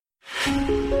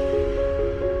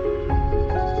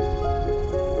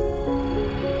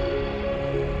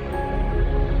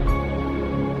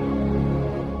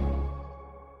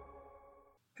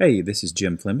Hey, this is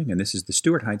Jim Fleming, and this is the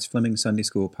Stuart Heights Fleming Sunday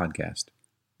School Podcast.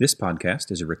 This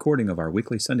podcast is a recording of our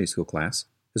weekly Sunday School class,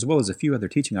 as well as a few other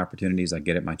teaching opportunities I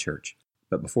get at my church.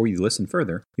 But before you listen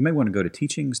further, you may want to go to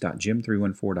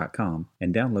teachings.jim314.com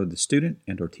and download the student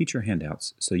and/or teacher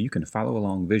handouts so you can follow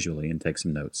along visually and take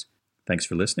some notes. Thanks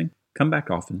for listening, come back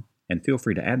often, and feel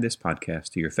free to add this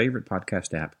podcast to your favorite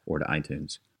podcast app or to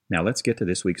iTunes. Now let's get to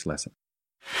this week's lesson.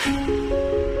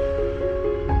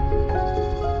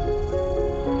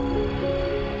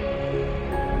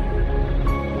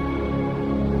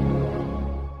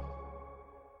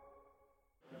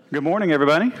 Good morning,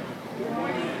 everybody.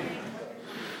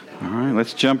 All right,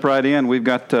 let's jump right in. We've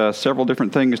got several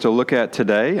different things to look at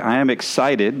today. I am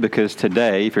excited because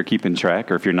today, if you're keeping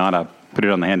track, or if you're not, I put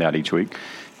it on the handout each week,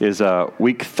 is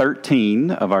week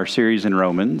 13 of our series in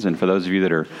Romans. And for those of you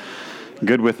that are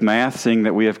good with math, seeing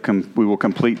that we will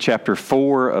complete chapter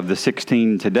 4 of the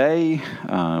 16 today.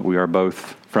 We are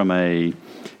both from a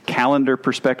calendar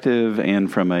perspective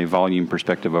and from a volume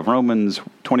perspective of Romans,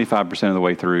 25% of the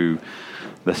way through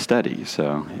the study.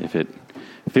 So if it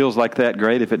feels like that,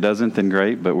 great. If it doesn't, then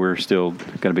great. But we're still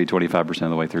going to be 25%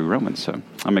 of the way through Romans. So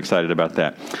I'm excited about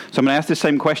that. So I'm going to ask the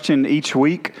same question each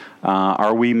week.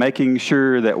 Are we making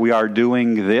sure that we are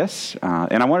doing this?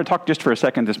 And I want to talk just for a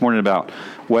second this morning about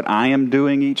what I am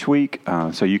doing each week,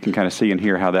 so you can kind of see and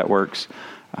hear how that works.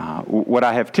 What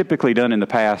I have typically done in the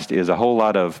past is a whole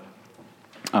lot of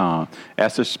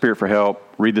ask the Spirit for help,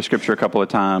 read the Scripture a couple of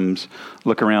times,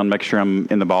 look around, make sure I'm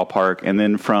in the ballpark, and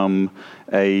then from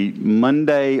a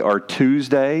Monday or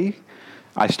Tuesday,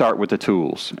 I start with the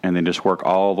tools, and then just work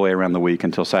all the way around the week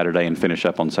until Saturday and finish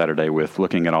up on Saturday with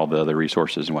looking at all the other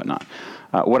resources and whatnot.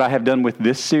 What I have done with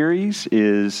this series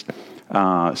is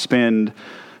spend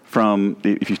from,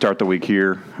 if you start the week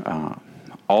here,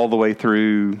 all the way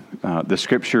through the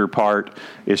Scripture part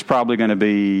is probably going to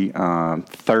be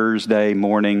Thursday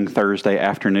morning, Thursday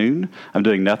afternoon. I'm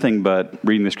doing nothing but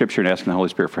reading the Scripture and asking the Holy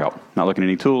Spirit for help. Not looking at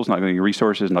any tools, not looking at any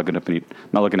resources, not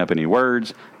looking up any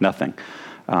words, nothing.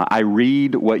 I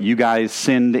read what you guys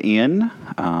send in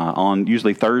on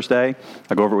usually Thursday.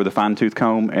 I go over it with a fine-tooth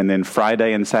comb, and then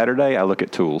Friday and Saturday I look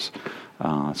at tools.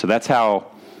 So that's how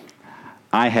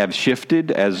I have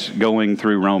shifted as going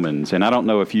through Romans. And I don't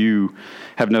know if you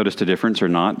have noticed a difference or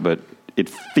not, but it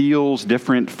feels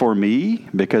different for me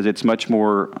because it's much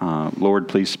more, Lord,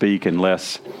 please speak, and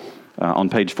less on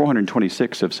page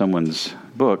 426 of someone's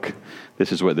book,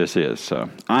 this is what this is. So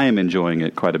I am enjoying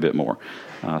it quite a bit more.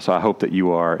 So I hope that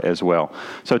you are as well.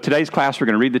 So today's class, we're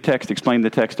going to read the text, explain the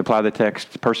text, apply the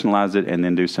text, personalize it, and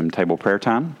then do some table prayer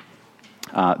time.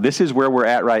 This is where we're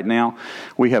at right now.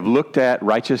 We have looked at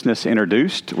righteousness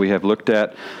introduced. We have looked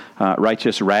at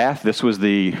righteous wrath. This was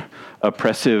the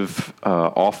oppressive,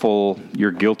 awful,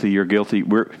 you're guilty, you're guilty.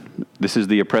 This is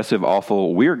the oppressive,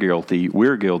 awful, we're guilty,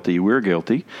 we're guilty, we're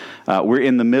guilty. We're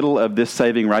in the middle of this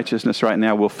saving righteousness right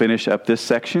now. We'll finish up this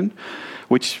section,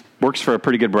 which works for a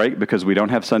pretty good break because we don't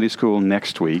have Sunday school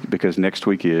next week, because next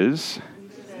week is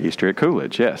Easter at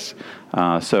Coolidge, yes.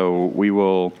 So we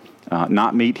will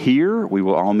not meet here. We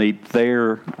will all meet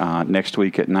there next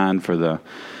week at 9 for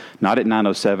not at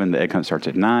 9:07. The egg hunt starts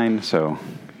at 9, so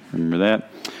remember that.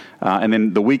 And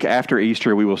then the week after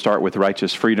Easter, we will start with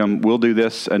Righteous Freedom. We'll do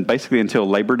this and basically until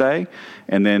Labor Day,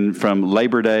 and then from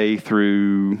Labor Day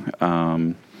through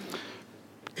kind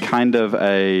of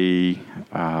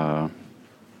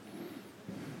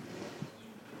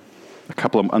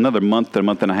another month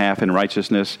and a half in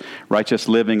righteousness. Righteous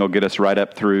living will get us right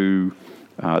up through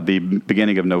the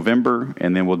beginning of November,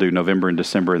 and then we'll do November and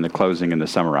December in the closing and the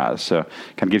summarize. So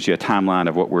kind of gives you a timeline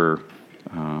of what we're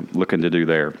looking to do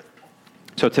there.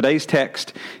 So today's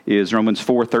text is Romans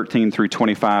 4:13 through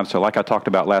 25. So like I talked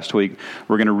about last week,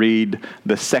 we're going to read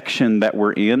the section that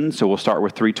we're in. So we'll start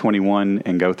with 3:21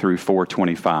 and go through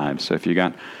 4:25. So if you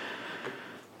got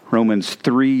Romans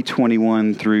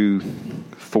 3:21 through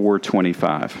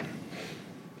 4:25.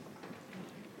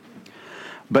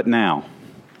 But now,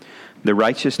 the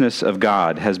righteousness of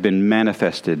God has been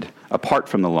manifested apart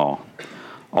from the law.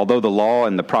 Although the law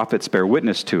and the prophets bear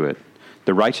witness to it,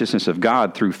 the righteousness of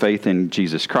God through faith in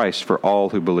Jesus Christ for all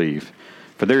who believe.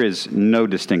 For there is no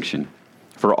distinction.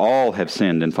 For all have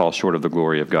sinned and fall short of the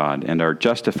glory of God, and are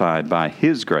justified by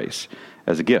His grace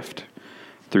as a gift,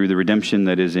 through the redemption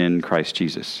that is in Christ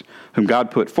Jesus, whom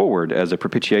God put forward as a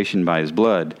propitiation by His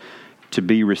blood, to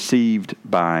be received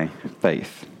by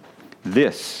faith.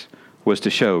 This was to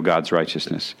show God's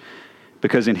righteousness,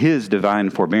 because in his divine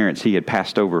forbearance he had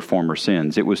passed over former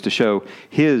sins. It was to show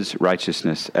his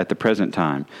righteousness at the present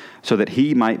time, so that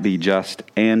he might be just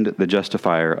and the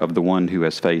justifier of the one who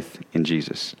has faith in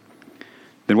Jesus.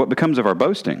 Then what becomes of our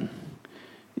boasting?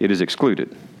 It is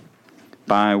excluded.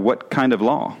 By what kind of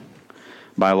law?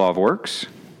 By a law of works?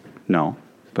 No,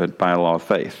 but by a law of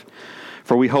faith.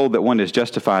 For we hold that one is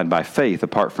justified by faith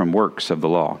apart from works of the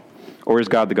law. Or is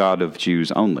God the God of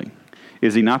Jews only?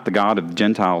 Is he not the God of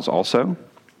Gentiles also?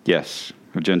 Yes,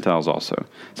 of Gentiles also.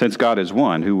 Since God is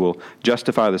one who will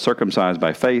justify the circumcised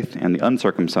by faith and the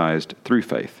uncircumcised through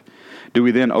faith. Do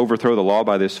we then overthrow the law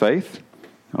by this faith?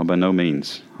 Oh, by no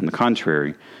means. On the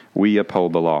contrary, we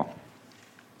uphold the law.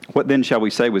 What then shall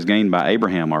we say was gained by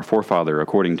Abraham, our forefather,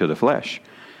 according to the flesh?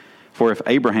 For if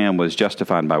Abraham was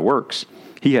justified by works,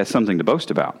 he has something to boast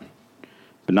about,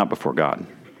 but not before God.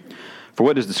 For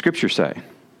what does the Scripture say?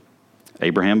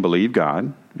 Abraham believed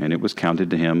God, and it was counted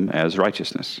to him as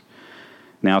righteousness.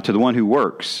 Now to the one who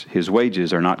works, his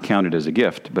wages are not counted as a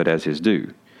gift, but as his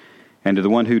due. And to the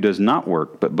one who does not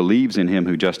work, but believes in him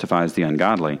who justifies the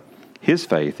ungodly, his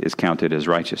faith is counted as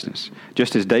righteousness.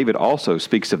 Just as David also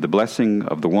speaks of the blessing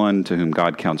of the one to whom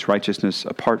God counts righteousness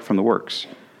apart from the works.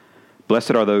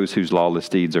 Blessed are those whose lawless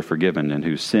deeds are forgiven and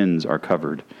whose sins are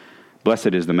covered.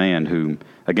 Blessed is the man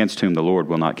against whom the Lord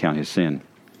will not count his sin.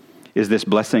 Is this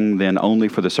blessing then only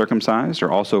for the circumcised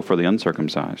or also for the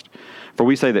uncircumcised? For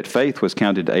we say that faith was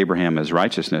counted to Abraham as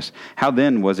righteousness. How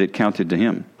then was it counted to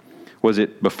him? Was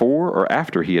it before or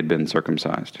after he had been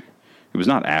circumcised? It was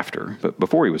not after, but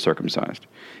before he was circumcised.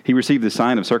 He received the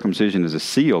sign of circumcision as a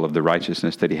seal of the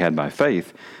righteousness that he had by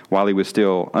faith while he was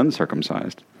still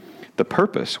uncircumcised. The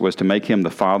purpose was to make him the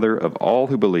father of all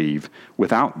who believe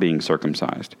without being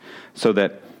circumcised, so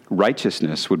that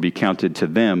righteousness would be counted to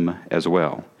them as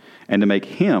well, and to make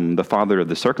him the father of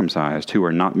the circumcised who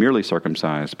are not merely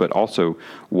circumcised, but also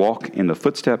walk in the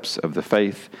footsteps of the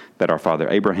faith that our father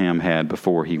Abraham had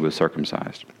before he was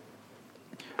circumcised.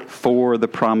 For the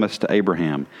promise to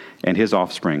Abraham and his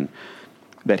offspring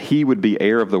that he would be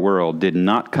heir of the world did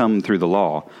not come through the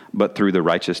law, but through the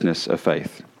righteousness of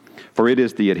faith. For it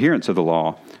is the adherents of the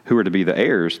law who are to be the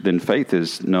heirs, then faith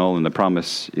is null and the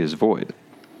promise is void.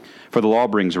 For the law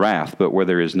brings wrath, but where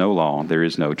there is no law, there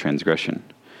is no transgression.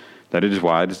 That is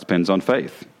why it depends on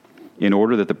faith, in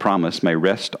order that the promise may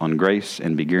rest on grace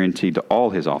and be guaranteed to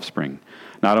all his offspring,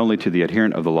 not only to the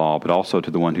adherent of the law, but also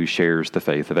to the one who shares the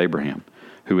faith of Abraham,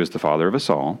 who is the father of us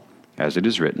all, as it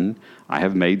is written, I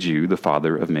have made you the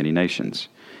father of many nations,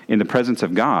 in the presence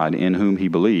of God in whom he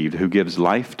believed, who gives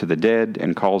life to the dead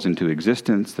and calls into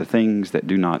existence the things that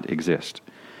do not exist.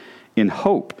 In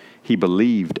hope he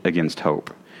believed against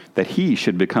hope, that he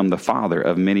should become the father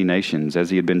of many nations, as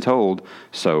he had been told,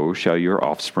 so shall your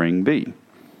offspring be.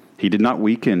 He did not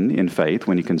weaken in faith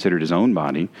when he considered his own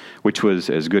body, which was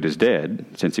as good as dead,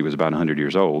 since he was about 100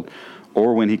 years old,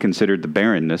 or when he considered the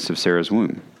barrenness of Sarah's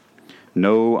womb.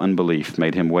 No unbelief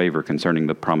made him waver concerning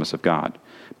the promise of God,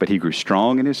 but he grew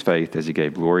strong in his faith as he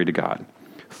gave glory to God,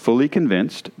 fully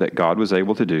convinced that God was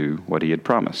able to do what he had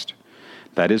promised.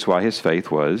 That is why his faith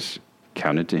was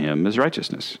counted to him as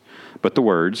righteousness. But the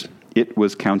words, it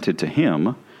was counted to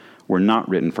him, were not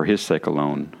written for his sake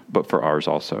alone, but for ours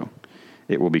also.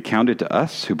 It will be counted to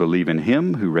us who believe in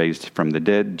him who raised from the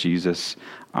dead Jesus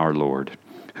our Lord,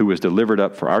 who was delivered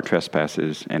up for our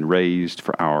trespasses and raised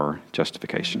for our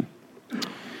justification.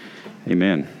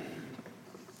 Amen.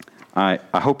 I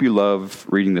hope you love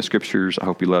reading the Scriptures. I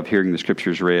hope you love hearing the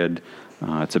Scriptures read.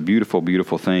 It's a beautiful,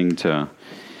 beautiful thing to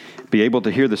be able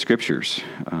to hear the Scriptures.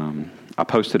 I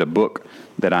posted a book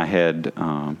that I had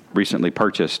recently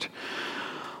purchased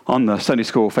on the Sunday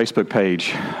School Facebook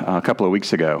page a couple of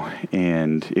weeks ago,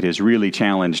 and it has really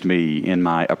challenged me in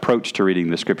my approach to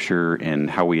reading the Scripture and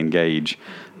how we engage,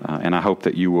 and I hope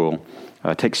that you will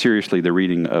take seriously the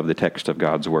reading of the text of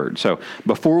God's Word. So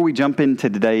before we jump into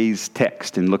today's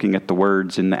text and looking at the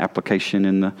words and the application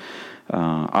and the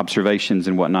observations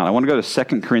and whatnot, I want to go to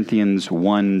 2 Corinthians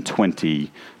 1:20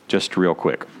 just real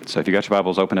quick. So if you got your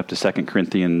Bibles, open up to 2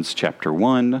 Corinthians chapter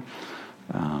 1.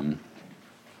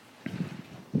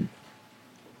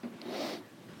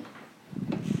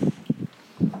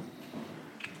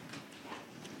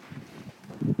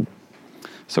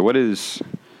 So what is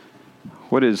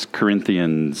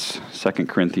Corinthians, 2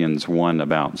 Corinthians 1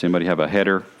 about? Does anybody have a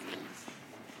header?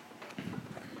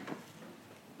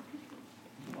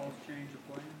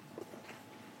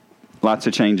 Lots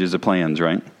of changes of plans,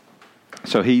 right?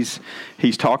 So he's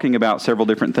talking about several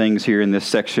different things here in this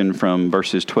section from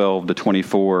verses 12 to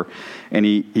 24, and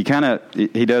he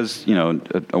does,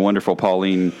 a wonderful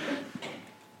Pauline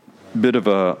bit of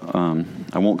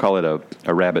I won't call it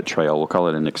a rabbit trail, we'll call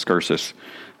it an excursus,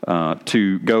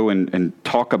 to go and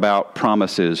talk about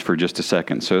promises for just a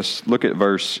second. So let's look at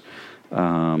verse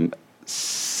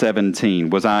 17.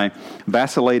 Was I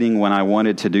vacillating when I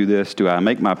wanted to do this? Do I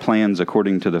make my plans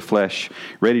according to the flesh,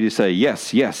 ready to say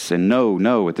yes, yes, and no,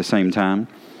 no at the same time?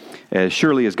 As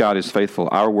surely as God is faithful,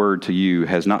 our word to you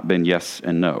has not been yes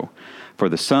and no. For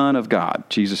the Son of God,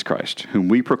 Jesus Christ, whom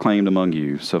we proclaimed among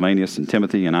you, Silvanus and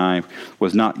Timothy and I,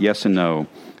 was not yes and no,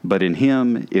 but in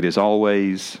him it is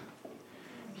always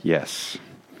yes.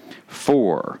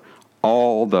 For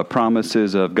all the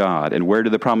promises of God. And where do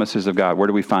the promises of God, where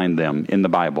do we find them in the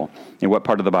Bible? In what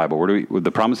part of the Bible?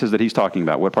 The promises that he's talking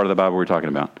about, what part of the Bible are we talking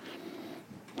about?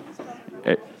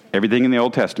 Everything in the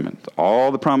Old Testament.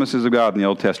 All the promises of God in the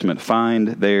Old Testament find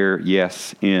their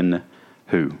yes in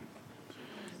who?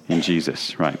 In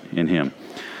Jesus, right, in him.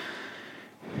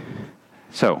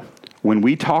 So, when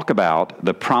we talk about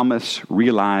the promise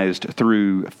realized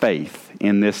through faith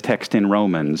in this text in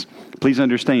Romans, please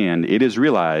understand it is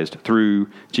realized through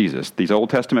Jesus. These Old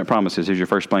Testament promises, here's your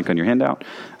first blank on your handout.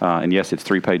 And yes, it's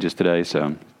 3 pages today,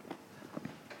 so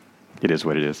it is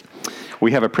what it is.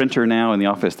 We have a printer now in the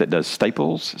office that does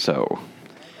staples, so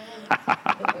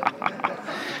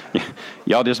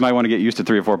y'all just might want to get used to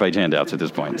 3 or 4 page handouts at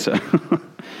this point. So.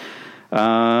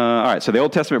 All right, so the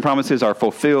Old Testament promises are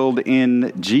fulfilled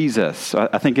in Jesus.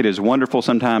 I think it is wonderful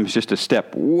sometimes just to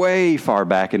step way far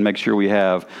back and make sure we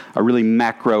have a really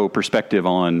macro perspective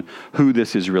on who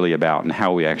this is really about and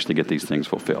how we actually get these things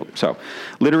fulfilled. So,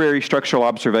 literary structural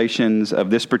observations of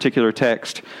this particular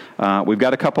text. We've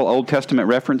got a couple Old Testament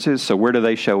references, so where do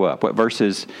they show up? What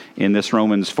verses in this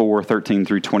Romans 4, 13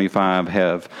 through 25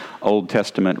 have Old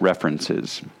Testament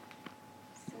references?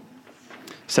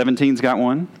 17's got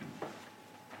one.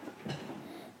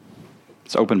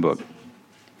 It's open book.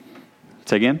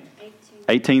 Say again?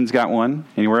 18's got one.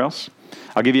 Anywhere else?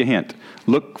 I'll give you a hint.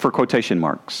 Look for quotation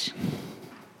marks.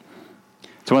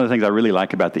 It's one of the things I really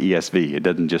like about the ESV. It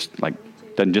doesn't just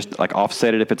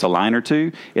offset it if it's a line or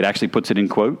two. It actually puts it in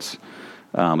quotes.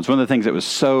 It's one of the things that was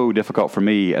so difficult for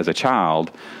me as a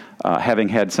child, having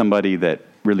had somebody that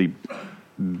really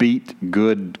beat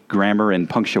good grammar and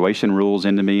punctuation rules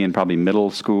into me in probably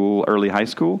middle school, early high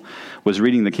school, was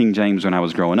reading the King James when I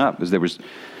was growing up, because there was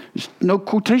just no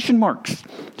quotation marks.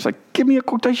 It's like, give me a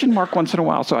quotation mark once in a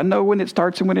while so I know when it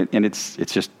starts and when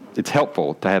it's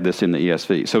helpful to have this in the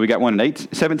ESV. So we got one in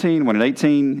 17, one in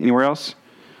 18. Anywhere else?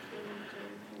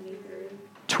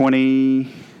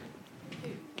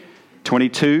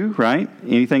 22, right?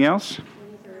 Anything else?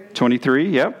 23,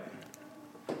 yep.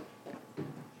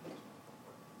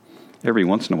 Every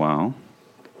once in a while,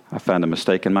 I find a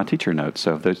mistake in my teacher notes.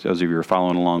 So if those of you who are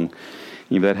following along,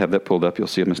 you better have that pulled up. You'll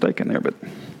see a mistake in there. But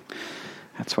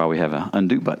that's why we have an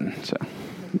undo button. So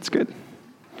it's good.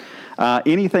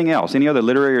 Anything else? Any other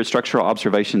literary or structural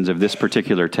observations of this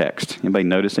particular text? Anybody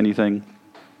notice anything?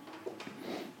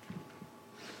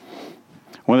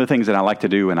 One of the things that I like to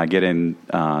do when I get in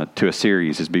to a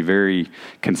series is be very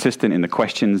consistent in the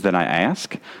questions that I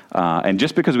ask. And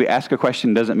just because we ask a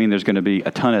question doesn't mean there's going to be a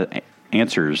ton of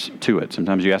answers to it.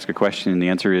 Sometimes you ask a question and the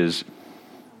answer is,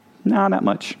 no, not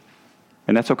much.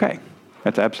 And that's okay.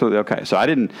 That's absolutely okay. So I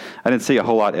didn't see a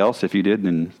whole lot else. If you did,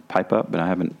 then pipe up, but I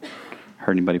haven't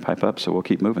heard anybody pipe up, so we'll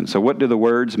keep moving. So what do the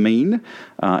words mean?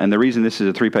 And the reason this is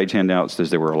a 3-page handout is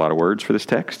there were a lot of words for this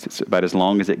text. It's about as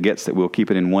long as it gets that we'll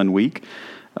keep it in 1 week.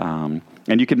 And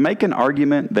you could make an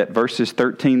argument that verses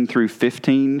 13 through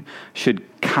 15 should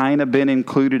kind of been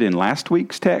included in last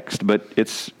week's text, but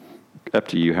it's up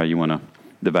to you how you want to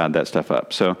divide that stuff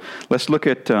up. So let's look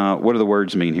at what do the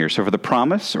words mean here. So for the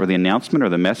promise or the announcement or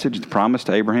the message, the promise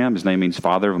to Abraham, his name means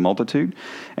father of a multitude,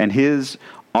 and his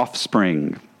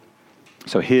offspring.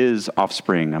 So his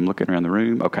offspring. I'm looking around the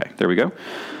room. Okay, there we go.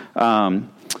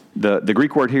 The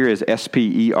Greek word here is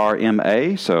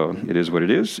sperma, so it is what it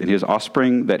is. And his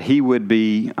offspring, that he would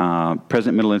be,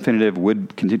 present middle infinitive,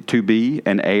 would continue to be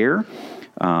an heir.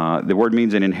 The word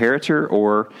means an inheritor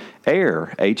or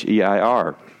heir,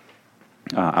 H-E-I-R.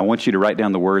 I want you to write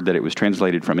down the word that it was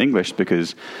translated from English,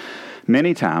 because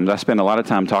many times I spend a lot of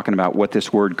time talking about what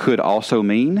this word could also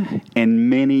mean, and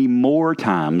many more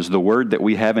times the word that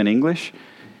we have in English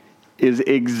is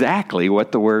exactly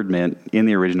what the word meant in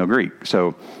the original Greek.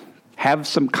 So have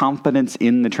some confidence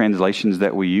in the translations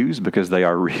that we use, because they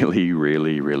are really,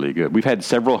 really, really good. We've had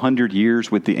several hundred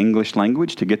years with the English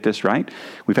language to get this right.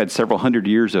 We've had several hundred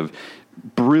years of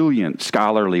brilliant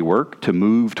scholarly work to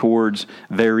move towards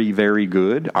very, very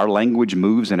good. Our language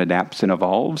moves and adapts and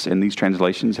evolves, and these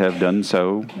translations have done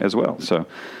so as well. So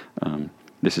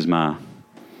this is my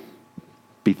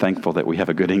be thankful that we have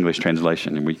a good English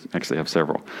translation, and we actually have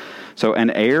several. So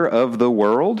an heir of the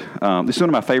world. This is one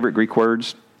of my favorite Greek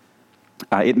words.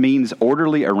 It means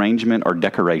orderly arrangement or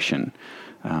decoration.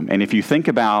 And if you think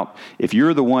about, if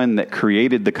you're the one that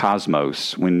created the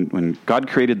cosmos, when God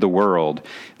created the world,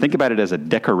 think about it as a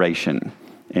decoration.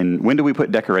 And when do we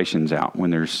put decorations out? When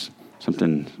there's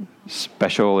something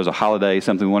special, there's a holiday,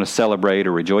 something we want to celebrate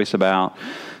or rejoice about.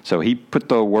 So he put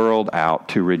the world out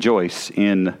to rejoice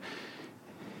in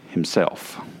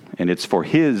himself. And it's for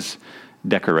his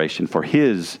decoration, for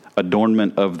his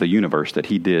adornment of the universe that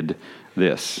he did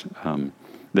this.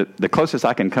 The closest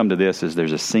I can come to this is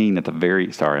there's a scene at the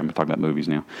very, sorry, I'm talking about movies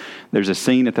now. There's a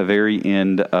scene at the very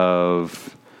end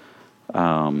of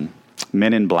Men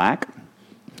in Black.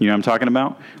 You know what I'm talking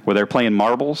about? Where they're playing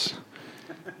marbles.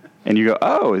 And you go,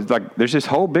 oh, it's like there's this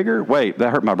whole bigger, wait, that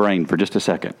hurt my brain for just a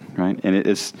second, right? And it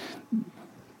is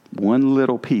one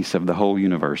little piece of the whole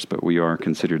universe, but we are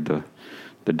considered the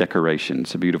decoration.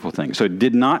 It's a beautiful thing. So it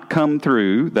did not come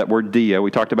through, that word dia,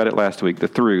 we talked about it last week, the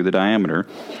through, the diameter,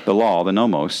 the law, the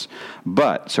nomos.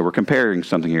 But, so we're comparing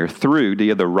something here, through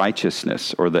dia, the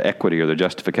righteousness or the equity or the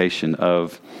justification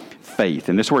of faith.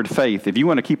 And this word faith, if you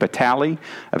want to keep a tally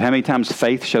of how many times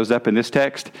faith shows up in this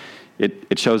text,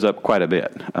 it shows up quite a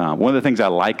bit. One of the things I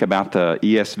like about the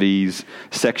ESV's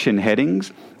section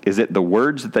headings is that the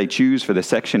words that they choose for the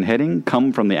section heading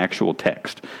come from the actual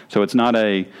text. So it's not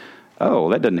oh,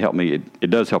 that doesn't help me.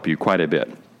 It does help you quite a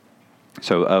bit.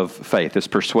 So of faith, this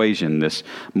persuasion, this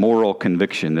moral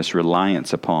conviction, this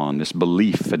reliance upon, this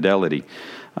belief, fidelity.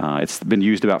 It's been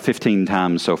used about 15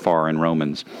 times so far in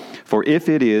Romans. For if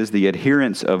it is the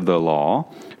adherents of the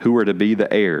law who are to be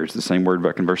the heirs, the same word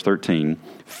back in verse 13,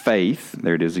 faith,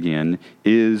 there it is again,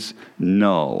 is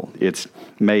null. It's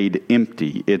made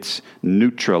empty. It's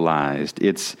neutralized.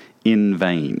 It's in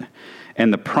vain.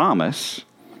 And the promise,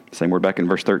 same word back in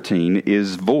verse 13,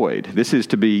 is void. This is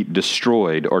to be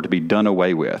destroyed or to be done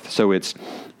away with. So it's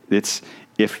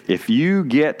if you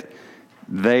get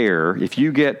there, if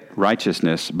you get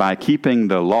righteousness by keeping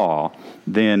the law,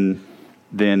 then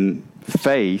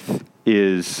faith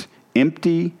is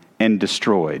empty and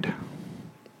destroyed.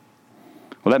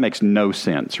 Well, that makes no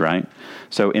sense, right?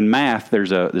 So in math,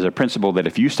 there's a principle that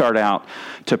if you start out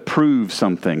to prove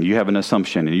something, you have an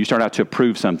assumption, and you start out to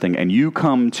prove something, and you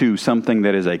come to something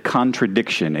that is a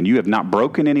contradiction, and you have not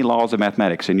broken any laws of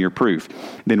mathematics in your proof,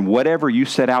 then whatever you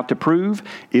set out to prove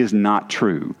is not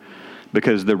true,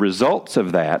 because the results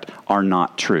of that are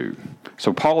not true.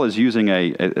 So Paul is using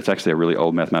it's actually a really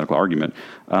old mathematical argument.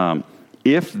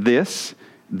 If this,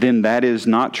 then that is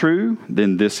not true,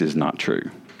 then this is not true.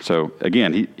 So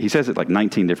again, he says it like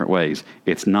 19 different ways.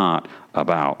 It's not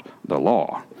about the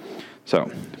law.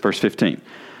 So verse 15.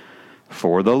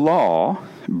 For the law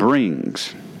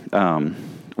brings,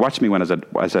 watch me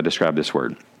as I describe this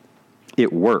word.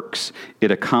 It works,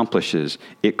 it accomplishes,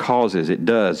 it causes, it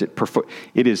does,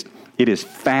 it is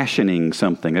fashioning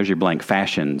something. There's your blank,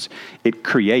 fashions. It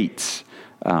creates.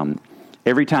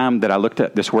 Every time that I looked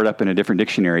at this word up in a different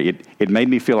dictionary, it made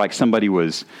me feel like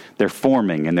they're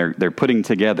forming and they're putting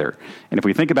together. And if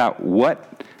we think about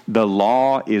what the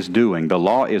law is doing, the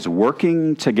law is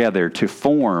working together to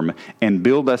form and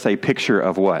build us a picture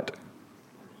of what?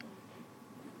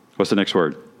 What's the next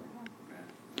word?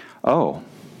 Oh.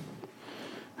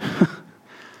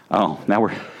 Oh,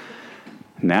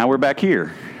 now we're back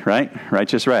here, right?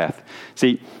 Righteous wrath.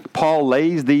 See, Paul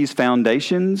lays these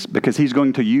foundations because he's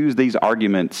going to use these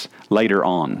arguments later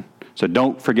on. So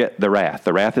don't forget the wrath.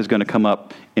 The wrath is going to come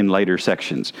up in later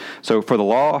sections. So for the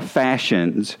law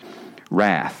fashions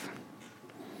wrath.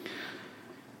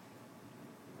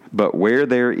 But where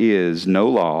there is no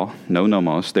law, no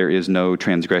nomos, there is no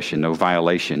transgression, no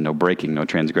violation, no breaking, no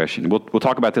transgression. We'll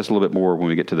talk about this a little bit more when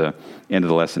we get to the end of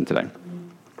the lesson today.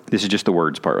 This is just the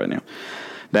words part right now.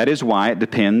 That is why it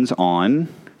depends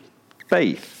on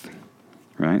faith,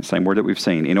 right? Same word that we've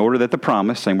seen. In order that the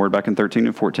promise, same word back in 13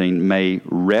 and 14, may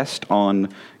rest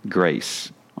on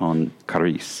grace, on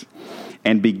charis,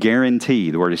 and be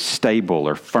guaranteed. The word is stable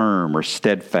or firm or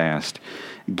steadfast,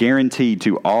 guaranteed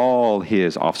to all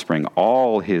his offspring,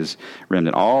 all his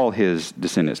remnant, all his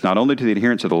descendants, not only to the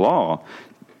adherents of the law,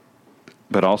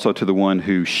 but also to the one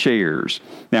who shares.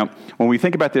 Now, when we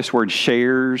think about this word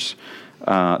shares,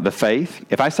 the faith,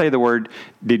 if I say the word,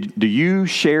 do you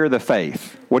share the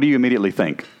faith? What do you immediately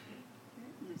think?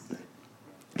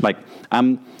 Like,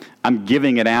 I'm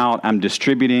giving it out, I'm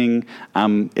distributing,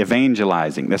 I'm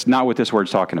evangelizing. That's not what this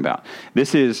word's talking about.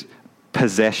 This is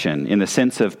possession, in the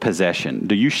sense of possession.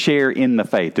 Do you share in the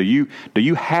faith? Do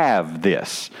you have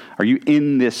this? Are you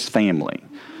in this family?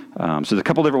 So there's a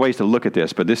couple different ways to look at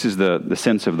this, but this is the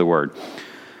sense of the word.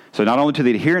 So not only to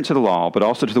the adherents of the law, but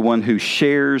also to the one who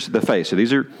shares the faith. So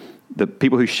these are the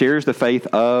people who shares the faith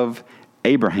of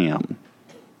Abraham,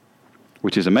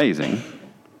 which is amazing,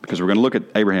 because we're going to look at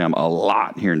Abraham a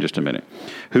lot here in just a minute,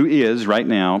 who is right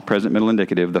now, present middle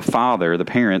indicative, the father, the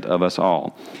parent of us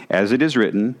all. As it is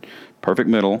written, perfect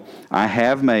middle, I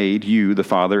have made you the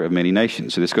father of many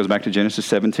nations. So this goes back to Genesis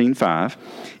 17:5.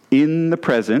 In the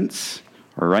presence,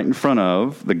 or right in front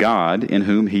of, the God in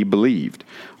whom he believed,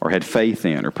 or had faith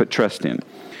in, or put trust in,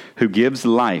 who gives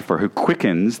life, or who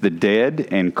quickens the dead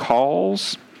and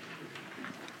calls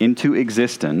into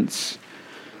existence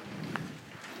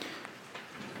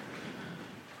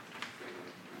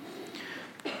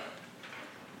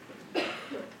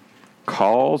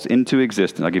I'll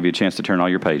give you a chance to turn all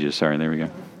your pages. Sorry, there we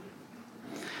go.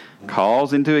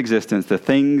 Calls into existence the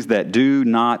things that do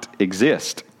not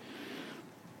exist.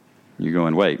 You're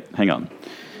going, wait, hang on.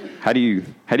 How do you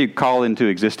call into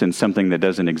existence something that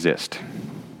doesn't exist?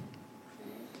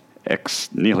 Ex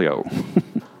nihilo,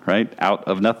 right? Out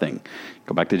of nothing.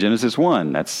 Go back to Genesis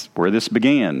 1. That's where this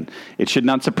began. It should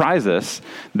not surprise us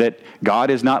that God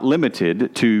is not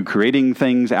limited to creating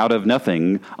things out of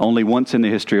nothing only once in the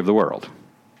history of the world.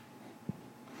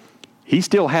 He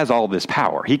still has all this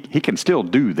power. He can still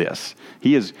do this.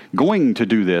 He is going to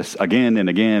do this again and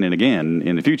again and again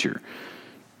in the future.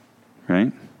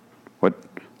 Right?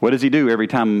 What does he do every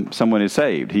time someone is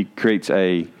saved? He creates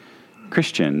a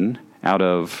Christian out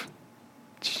of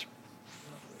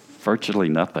virtually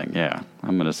nothing. Yeah,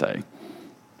 I'm going to say.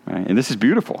 Right? And this is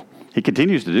beautiful. He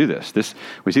continues to do this.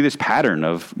 We see this pattern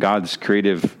of God's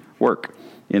creative work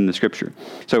in the Scripture.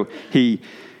 So he,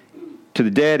 to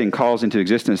the dead, and calls into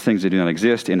existence things that do not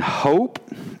exist. In hope,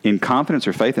 in confidence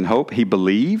or faith and hope, he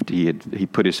believed, he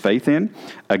put his faith in,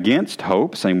 against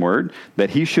hope, same word, that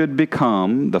he should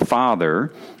become the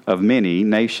father of many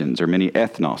nations, or many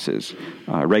ethnoses,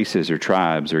 races or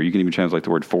tribes, or you can even translate the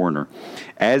word foreigner.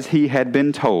 As he had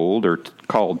been told or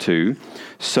called to,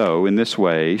 so in this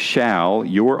way shall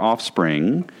your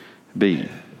offspring be.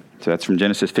 So that's from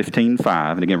Genesis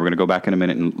 15:5. And again, we're going to go back in a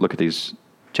minute and look at these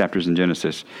chapters in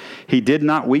Genesis. He did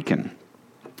not weaken.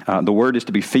 The word is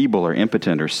to be feeble or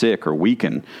impotent or sick or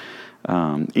weaken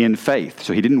in faith.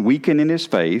 So he didn't weaken in his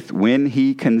faith when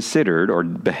he considered or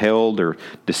beheld or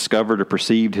discovered or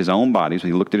perceived his own body. So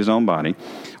he looked at his own body,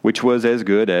 which was as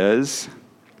good as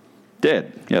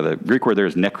dead. Yeah, the Greek word there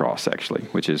is nekros, actually,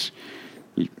 which is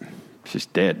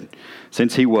just dead.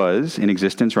 Since he was in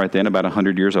existence right then about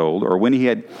 100 years old, or when he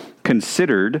had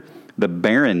considered the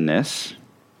barrenness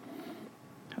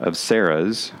of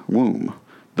Sarah's womb.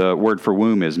 The word for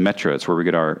womb is metra. It's where we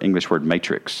get our English word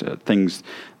matrix. Things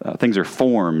are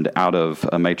formed out of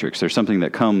a matrix. There's something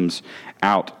that comes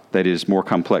out that is more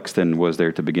complex than was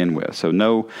there to begin with. So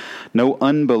no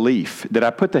unbelief. Did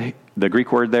I put the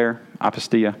Greek word there?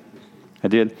 Apostia? I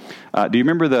did. Do you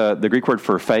remember the Greek word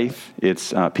for faith?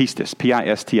 It's pistis,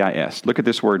 P-I-S-T-I-S. Look at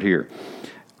this word here.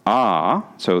 So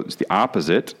it's the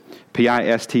opposite.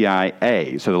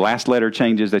 P-I-S-T-I-A. So the last letter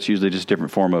changes. That's usually just a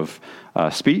different form of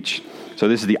speech. So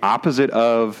this is the opposite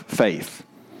of faith.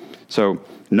 So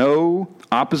no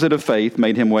opposite of faith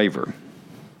made him waver.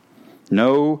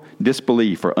 No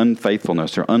disbelief or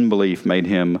unfaithfulness or unbelief made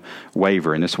him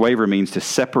waver. And this waver means to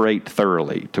separate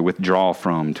thoroughly, to withdraw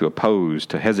from, to oppose,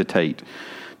 to hesitate,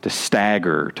 to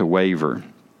stagger, to waver.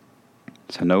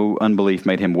 So no unbelief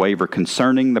made him waver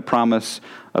concerning the promise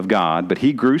of God, but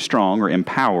he grew strong or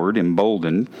empowered,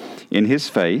 emboldened in his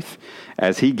faith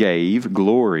as he gave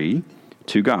glory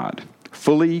to God.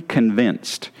 Fully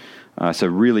convinced. It's a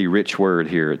really rich word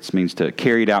here. It means to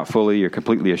carry it out fully or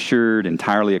completely assured,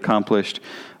 entirely accomplished,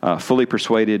 fully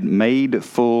persuaded, made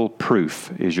full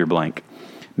proof is your blank.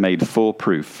 Made full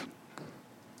proof.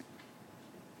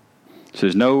 So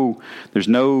there's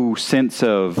no sense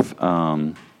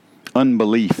of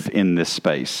unbelief in this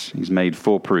space. He's made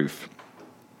full proof.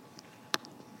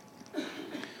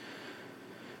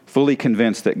 Fully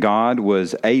convinced that God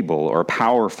was able or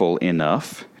powerful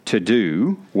enough to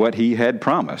do what he had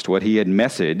promised, what he had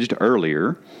messaged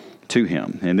earlier to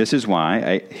him. And this is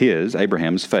why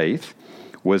Abraham's faith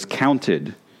was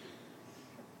counted.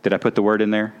 Did I put the word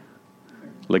in there?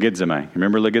 Logizomai.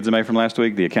 Remember logizomai from last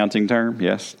week, the accounting term?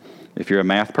 Yes. If you're a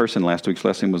math person, last week's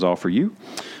lesson was all for you.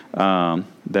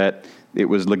 That it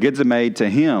was logizomai to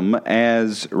him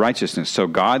as righteousness. So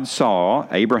God saw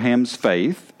Abraham's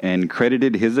faith and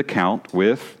credited his account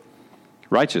with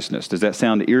righteousness. Does that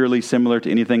sound eerily similar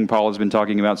to anything Paul has been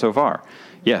talking about so far?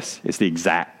 Yes, it's the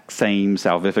exact same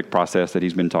salvific process that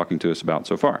he's been talking to us about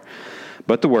so far.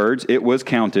 But the words, it was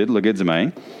counted,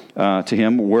 logizomai, to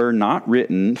him were not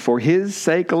written for his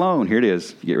sake alone. Here it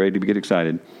is. Get ready to get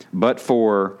excited. But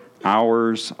for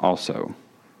ours also,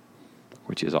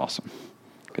 which is awesome.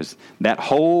 Because that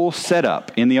whole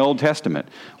setup in the Old Testament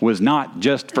was not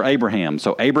just for Abraham.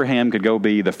 So Abraham could go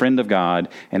be the friend of God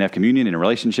and have communion and a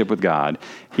relationship with God.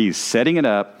 He's setting it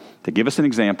up to give us an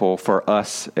example for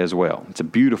us as well. It's a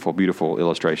beautiful, beautiful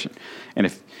illustration. And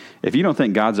if you don't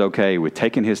think God's okay with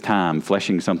taking his time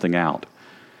fleshing something out,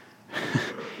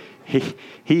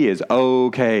 he is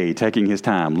okay taking his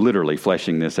time literally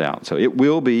fleshing this out. So it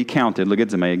will be counted,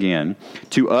 logizomai again,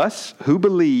 to us who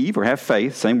believe or have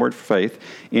faith, same word for faith,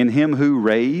 in him who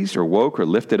raised or woke or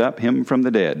lifted up him from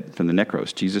the dead, from the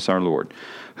necros, Jesus our Lord,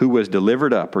 who was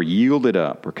delivered up or yielded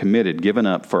up or committed, given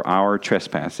up for our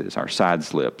trespasses, our side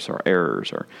slips, our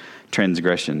errors, our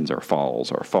transgressions, our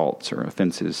falls, our faults, our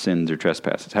offenses, sins, or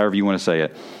trespasses, however you want to say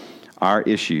it, our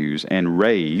issues, and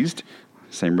raised,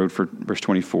 same word for verse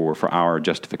 24, for our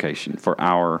justification, for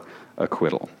our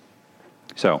acquittal.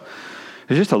 So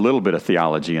there's just a little bit of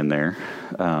theology in there.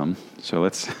 So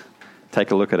let's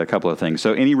take a look at a couple of things.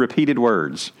 So any repeated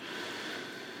words?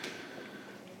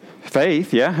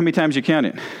 Faith, yeah? How many times you count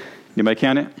it? Anybody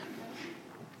count it?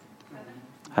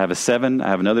 I have a 7. I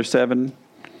have another 7.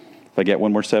 If I get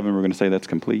one more 7, we're going to say that's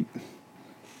complete.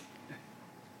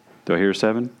 Do I hear a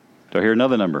 7? Do I hear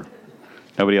another number?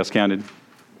 Nobody else counted?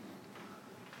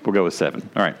 We'll go with 7.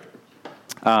 All right.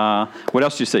 What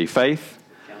else do you see? Faith?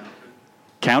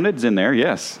 Counted's in there.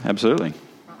 Yes, absolutely.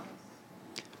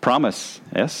 Promise.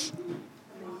 Yes.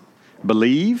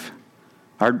 Believe.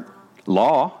 Our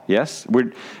law. Yes.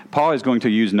 Paul is going to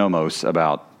use nomos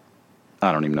about,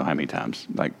 I don't even know how many times.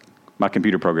 Like, my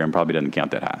computer program probably doesn't count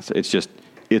that high. So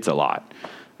it's a lot.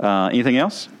 Anything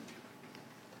else?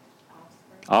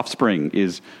 Offspring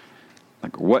is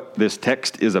like what this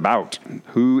text is about.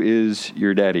 Who is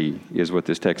your daddy is what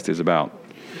this text is about.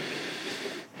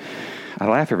 I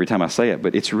laugh every time I say it,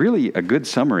 but it's really a good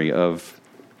summary of,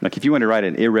 like if you want to write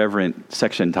an irreverent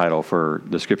section title for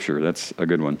the scripture, that's a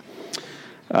good one.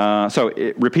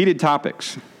 Repeated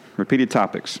topics. Repeated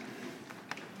topics.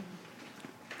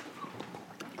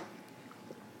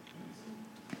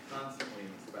 Constantly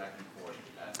in this back and forth,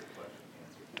 ask a question,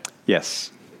 answer.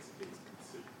 Yes.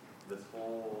 This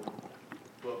whole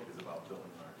book is about building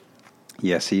an argument.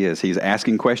 Yes, he is. He's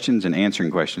asking questions and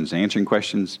answering questions, answering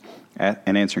questions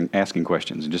and asking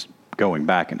questions, and just going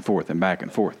back and forth and back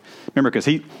and forth. Remember, because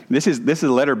this is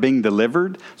a letter being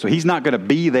delivered, so he's not going to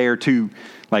be there to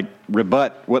like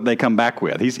rebut what they come back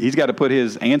with. He's got to put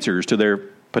his answers to their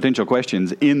potential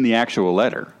questions in the actual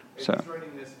letter. So he's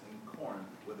writing this in Corinth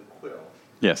with a quill.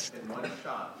 Yes. In one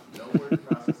shot, no word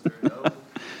processor, no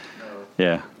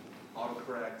Yeah.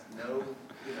 autocorrect, I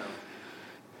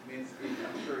mean,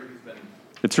 I'm sure he's been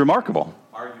It's remarkable.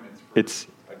 arguments for It's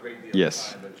a great deal yes.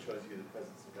 of time, but it shows you the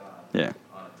presence of God Yeah.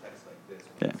 on a text like this.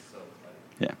 Yeah. It's so exciting.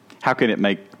 Yeah. How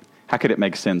could it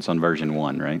make sense on version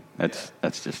 1, right? That's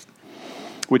just,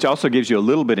 which also gives you a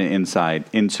little bit of insight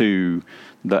into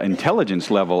the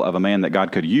intelligence level of a man that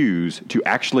God could use to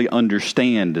actually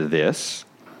understand this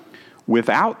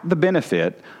without the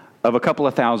benefit of a couple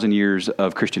of thousand years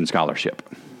of Christian scholarship.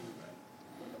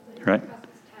 Right?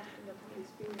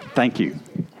 Thank you.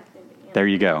 There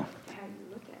you go.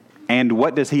 And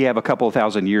what does he have a couple of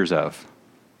thousand years of?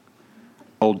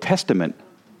 Old Testament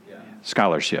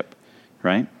scholarship,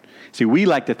 right? See, we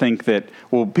like to think that,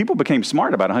 well, people became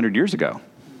smart about 100 years ago.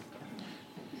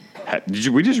 Did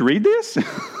we just read this?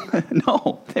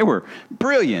 No, they were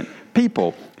brilliant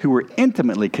people who were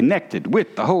intimately connected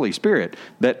with the Holy Spirit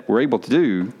that were able to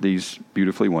do these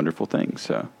beautifully wonderful things.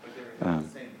 So, But they're the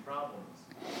same problems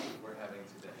we're having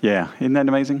today. yeah, isn't that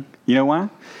amazing? You know why?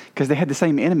 Because they had the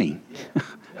same enemy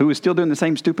who was still doing the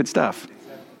same stupid stuff.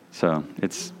 So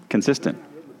it's consistent.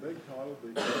 The big title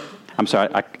be I'm sorry,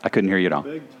 I couldn't hear you at all.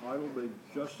 big title be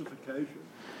justification.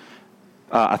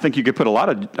 I think you could put a lot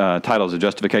of titles of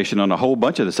justification on a whole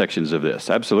bunch of the sections of this.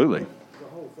 Absolutely. The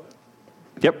whole thing.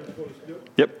 Yep. That's what it's doing.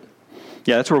 Yep.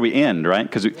 Yeah, that's where we end, right?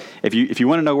 Because if you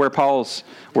want to know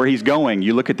where he's going,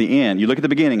 you look at the end. You look at the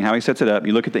beginning, how he sets it up.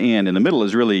 You look at the end, and the middle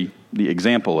is really the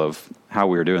example of how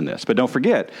we're doing this. But don't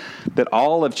forget that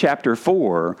all of chapter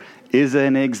 4 is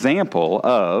an example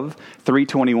of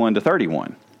 3:21 to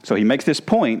 31. So he makes this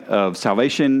point of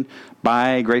salvation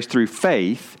by grace through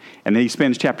faith, and then he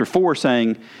spends chapter 4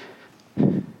 saying,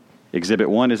 Exhibit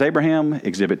 1 is Abraham,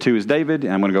 Exhibit 2 is David,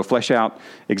 and I'm going to go flesh out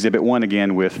Exhibit 1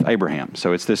 again with Abraham.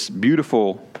 So it's this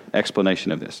beautiful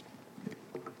explanation of this.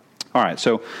 All right,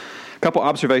 so a couple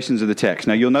observations of the text.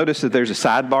 Now you'll notice that there's a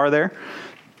sidebar there.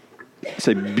 It's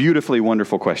a beautifully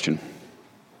wonderful question.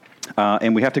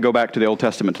 And we have to go back to the Old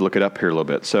Testament to look it up here a little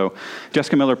bit. So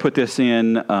Jessica Miller put this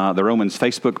in the Romans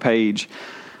Facebook page.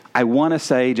 I want to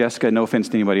say, Jessica, no offense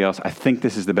to anybody else, I think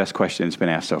this is the best question that's been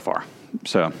asked so far.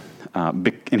 So,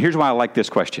 and here's why I like this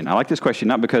question. I like this question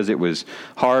not because it was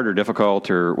hard or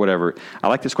difficult or whatever. I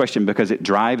like this question because it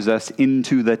drives us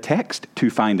into the text to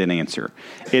find an answer.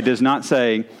 It does not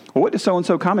say, well, what does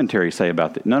so-and-so commentary say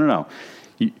about that? No.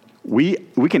 We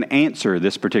can answer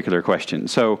this particular question.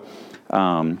 So,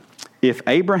 if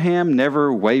Abraham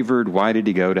never wavered, why did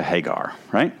he go to Hagar,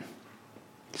 right?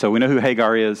 So we know who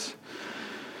Hagar is.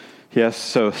 Yes,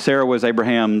 so Sarah was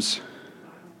Abraham's,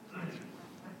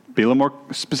 be a little more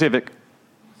specific,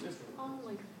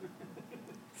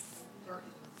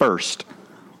 first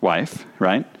wife,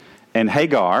 right? And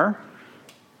Hagar,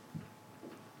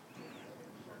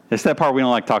 it's that part we don't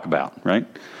like to talk about, right?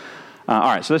 All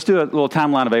right, so let's do a little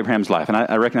timeline of Abraham's life. And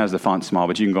I recognize the font's small,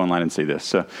 but you can go online and see this.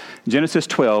 So Genesis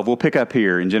 12, we'll pick up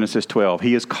here in Genesis 12.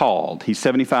 He is called. He's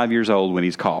 75 years old when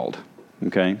he's called,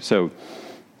 okay? So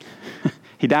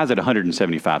he dies at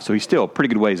 175, so he's still a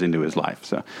pretty good ways into his life.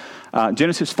 So,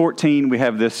 Genesis 14, we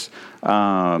have this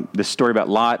story about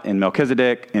Lot and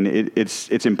Melchizedek, and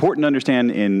it's important to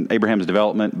understand in Abraham's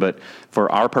development, but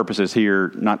for our purposes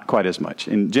here, not quite as much.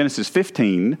 In Genesis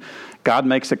 15, God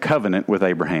makes a covenant with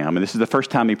Abraham, and this is the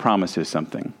first time he promises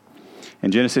something.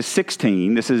 In Genesis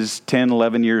 16, this is 10,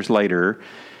 11 years later,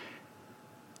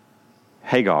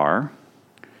 Hagar,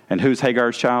 and who's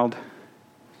Hagar's child?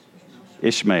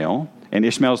 Ishmael. And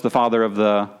Ishmael's the father of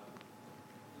the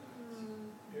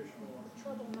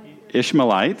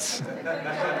Ishmaelites.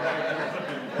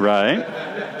 Right.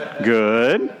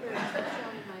 Good.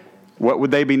 What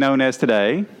would they be known as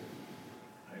today?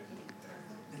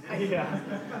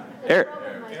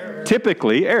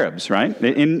 Typically Arabs, right?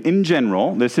 In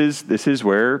general, this is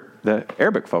where the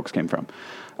Arabic folks came from.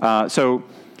 So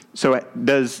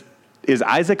is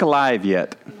Isaac alive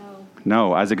yet?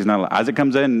 No, Isaac is not alive. Isaac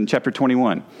comes in chapter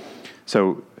 21.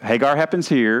 So Hagar happens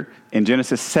here. In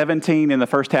Genesis 17, in the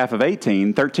first half of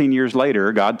 18, 13 years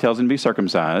later, God tells him to be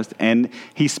circumcised, and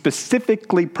he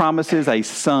specifically promises a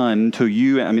son to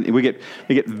you. I mean, we get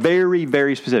very,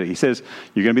 very specific. He says,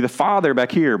 you're going to be the father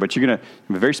back here, but you're going to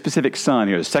have a very specific son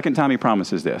here. The second time he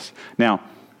promises this. Now,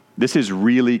 this is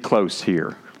really close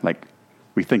here. Like,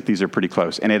 we think these are pretty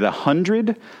close. And at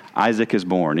 100, Isaac is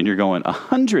born. And you're going,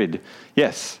 100?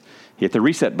 Yes. Hit the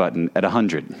reset button at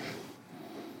 100.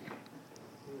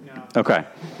 Okay.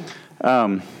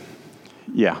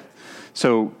 Yeah.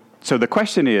 So the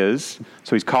question is,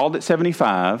 so he's called at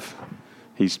 75.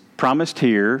 He's promised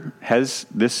here, has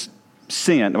this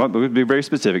sin. We'll be very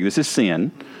specific. This is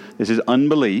sin. This is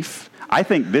unbelief. I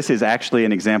think this is actually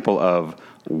an example of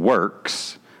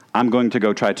works. I'm going to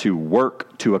go try to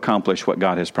work to accomplish what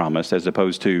God has promised as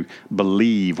opposed to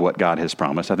believe what God has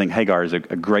promised. I think Hagar is a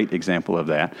great example of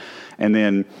that. And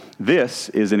then this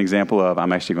is an example of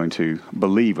I'm actually going to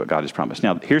believe what God has promised.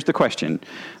 Now, here's the question.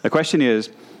 The question is,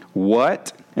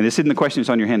 what, and this isn't the question that's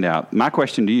on your handout. My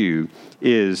question to you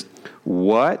is,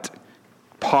 what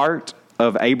part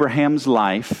of Abraham's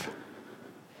life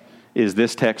is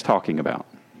this text talking about?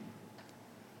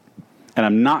 And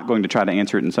I'm not going to try to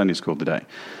answer it in Sunday school today.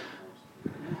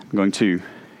 I'm going to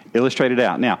illustrate it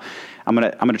out. Now, I'm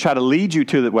going to try to lead you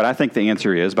to what I think the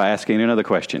answer is by asking another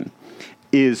question.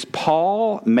 Is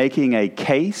Paul making a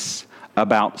case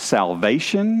about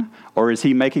salvation, or is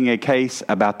he making a case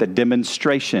about the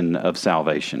demonstration of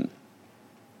salvation?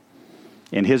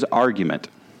 In his argument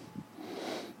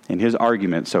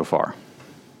so far.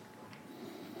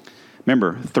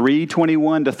 Remember,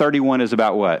 3:21 to 31 is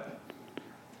about what?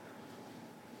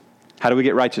 How do we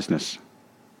get righteousness?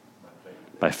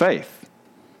 By faith,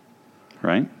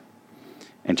 right?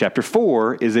 And chapter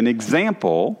 4 is an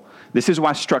example. This is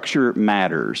why structure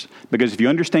matters. Because if you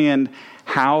understand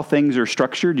how things are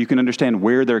structured, you can understand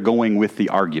where they're going with the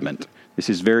argument. This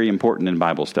is very important in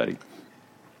Bible study.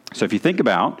 So if you think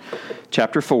about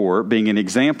chapter 4 being an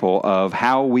example of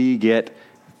how we get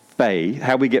faith,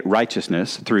 how we get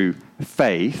righteousness through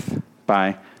faith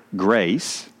by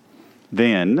grace,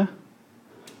 then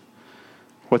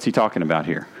what's he talking about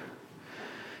here?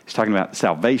 He's talking about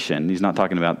salvation. He's not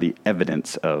talking about the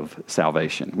evidence of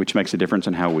salvation, which makes a difference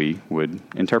in how we would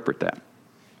interpret that.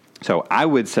 So I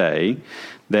would say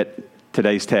that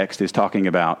today's text is talking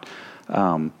about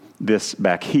this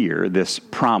back here, this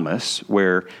promise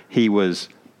where it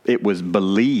was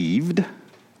believed,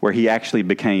 where he actually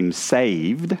became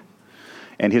saved,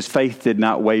 and his faith did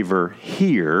not waver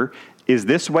here. Is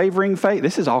this wavering faith?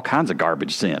 This is all kinds of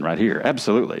garbage sin right here.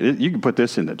 Absolutely. You can put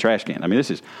this in the trash can. I mean,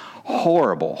 this is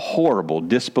horrible, horrible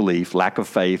disbelief, lack of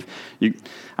faith.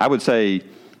 I would say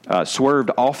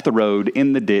swerved off the road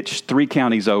in the ditch, 3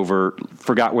 counties over,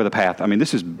 forgot where the path. I mean,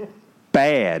 this is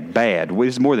bad.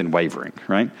 It's more than wavering,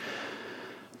 right?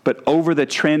 But over the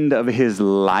trend of his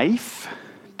life,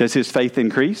 does his faith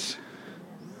increase?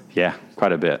 Yeah,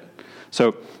 quite a bit.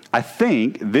 So I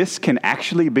think this can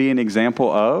actually be an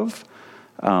example of,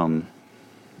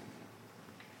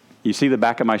 you see the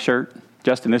back of my shirt?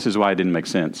 Justin, this is why it didn't make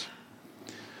sense.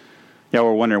 Y'all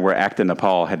were wondering where acting the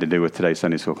Paul had to do with today's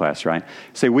Sunday school class, right?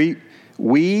 See,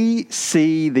 we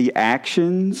see the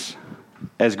actions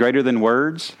as greater than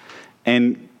words,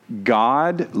 and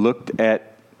God looked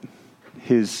at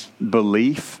his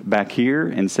belief back here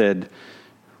and said,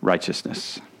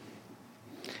 righteousness.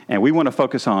 And we want to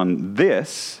focus on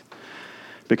this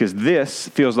because this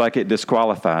feels like it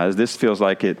disqualifies. This feels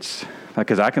like it's,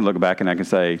 because I can look back and I can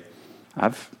say,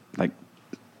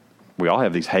 we all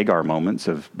have these Hagar moments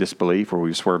of disbelief where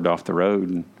we've swerved off the road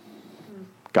and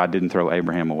God didn't throw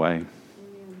Abraham away.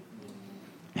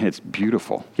 And it's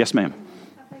beautiful. Yes, ma'am.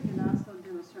 I think it also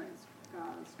demonstrates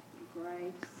God's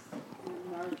grace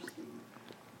and mercy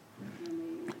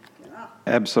when we get up.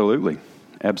 Absolutely.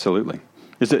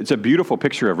 It's a beautiful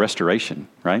picture of restoration,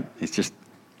 right? It's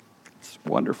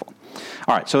wonderful.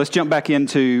 All right, so let's jump back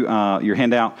into your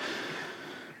handout.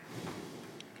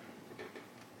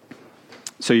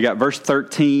 So you got verse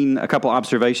 13, a couple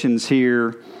observations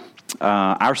here.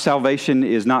 Our salvation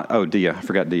is not, Dia, I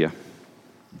forgot Dia.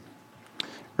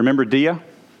 Remember Dia?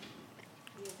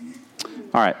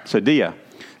 All right, so Dia,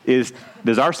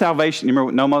 does our salvation, you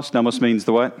remember nomos? Nomos means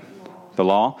the what? The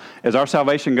law. Does our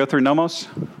salvation go through nomos?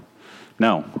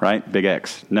 No, right? Big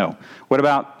X, no. What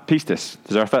about pistis?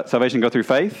 Does our salvation go through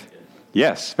faith?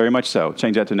 Yes, very much so.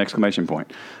 Change that to an exclamation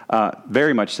point.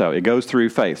 Very much so. It goes through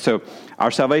faith. So our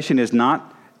salvation is not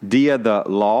dia the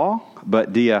law,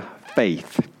 but dia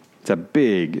faith. It's a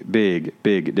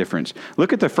big difference.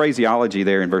 Look at the phraseology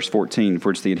there in verse 14.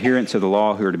 For it's the adherents of the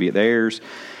law who are to be heirs.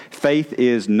 Faith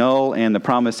is null and the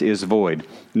promise is void.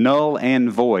 Null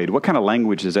and void. What kind of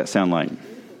language does that sound like?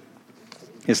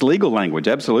 It's legal language,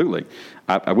 absolutely.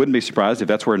 I wouldn't be surprised if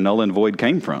that's where null and void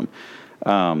came from.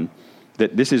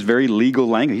 That this is very legal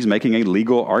language. He's making a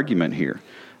legal argument here.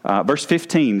 Verse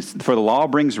 15, for the law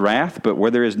brings wrath, but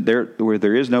where there is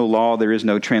no law, there is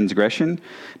no transgression.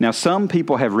 Now, some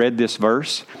people have read this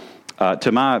verse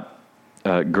to my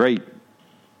great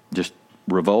just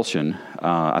revulsion.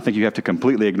 I think you have to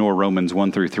completely ignore Romans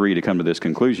 1 through 3 to come to this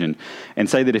conclusion and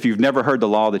say that if you've never heard the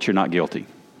law, that you're not guilty.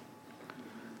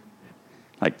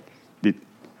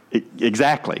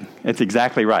 Exactly. It's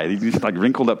exactly right. You just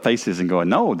wrinkled up faces and going,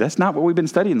 no, that's not what we've been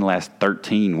studying the last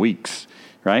 13 weeks.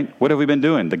 Right? What have we been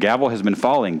doing? The gavel has been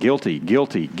falling. Guilty.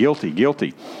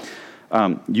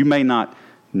 You may not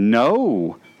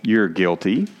know you're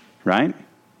guilty, right?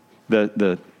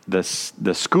 The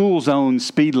school zone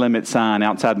speed limit sign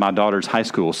outside my daughter's high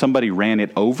school, somebody ran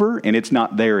it over and it's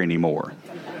not there anymore.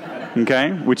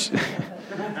 Okay? Which,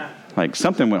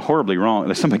 something went horribly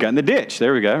wrong. Somebody got in the ditch.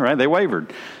 There we go, right? They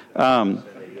wavered.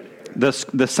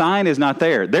 The sign is not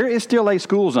there. There is still a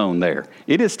school zone there.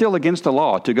 It is still against the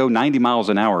law to go 90 miles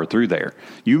an hour through there.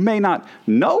 You may not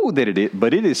know that it is,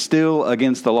 but it is still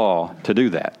against the law to do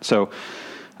that. So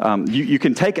you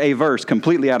can take a verse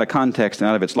completely out of context and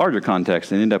out of its larger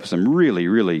context and end up with some really,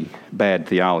 really bad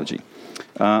theology.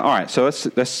 All right, so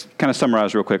let's kind of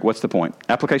summarize real quick. What's the point?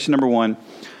 Application number 1,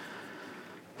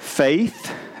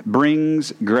 faith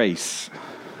brings grace,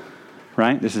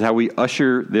 right? This is how we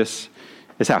usher this.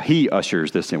 It's how he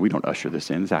ushers this in. We don't usher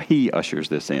this in. It's how he ushers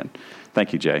this in.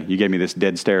 Thank you, Jay. You gave me this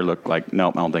dead stare look like,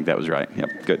 nope, I don't think that was right.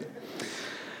 Yep, good.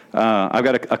 I've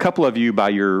got a couple of you by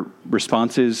your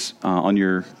responses on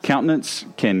your countenance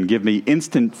can give me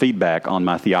instant feedback on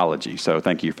my theology. So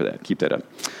thank you for that. Keep that up.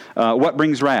 What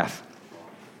brings wrath?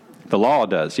 The law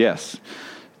does, yes.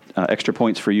 Extra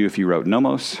points for you if you wrote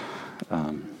nomos.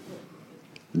 I'm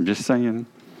just saying.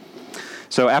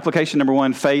 So application number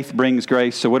 1, faith brings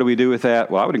grace. So what do we do with that?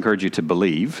 Well, I would encourage you to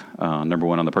believe, number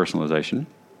 1 on the personalization.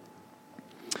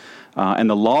 And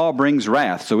the law brings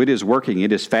wrath. So it is working.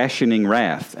 It is fashioning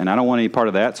wrath. And I don't want any part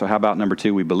of that. So how about number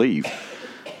 2, we believe.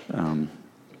 And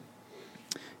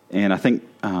I think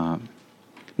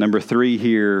number 3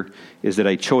 here is that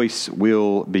a choice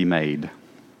will be made.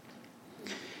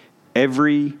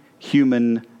 Every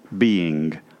human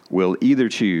being will either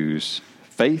choose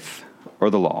faith or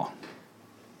the law.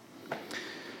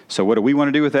 So what do we want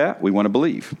to do with that? We want to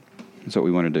believe. That's what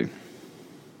we want to do.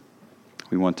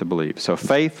 We want to believe. So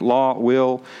faith, law,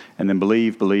 will, and then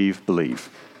believe.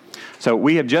 So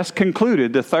we have just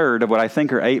concluded the third of what I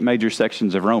think are 8 major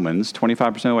sections of Romans,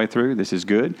 25% of the way through. This is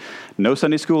good. No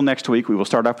Sunday school next week. We will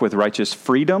start off with righteous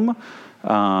freedom,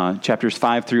 chapters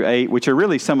 5 through 8, which are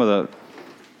really some of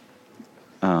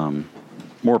the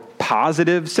more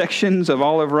positive sections of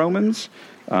all of Romans.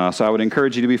 So I would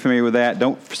encourage you to be familiar with that.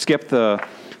 Don't skip the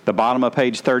bottom of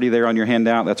page 30 there on your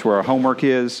handout. That's where our homework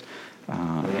is.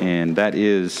 And that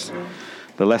is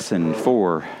the lesson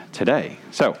for today.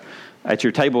 So at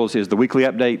your tables is the weekly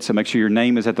update. So make sure your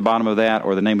name is at the bottom of that,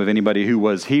 or the name of anybody who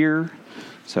was here.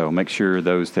 So make sure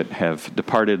those that have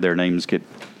departed, their names get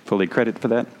fully credit for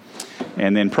that.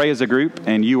 And then pray as a group,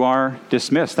 and you are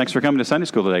dismissed. Thanks for coming to Sunday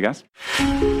school today, guys.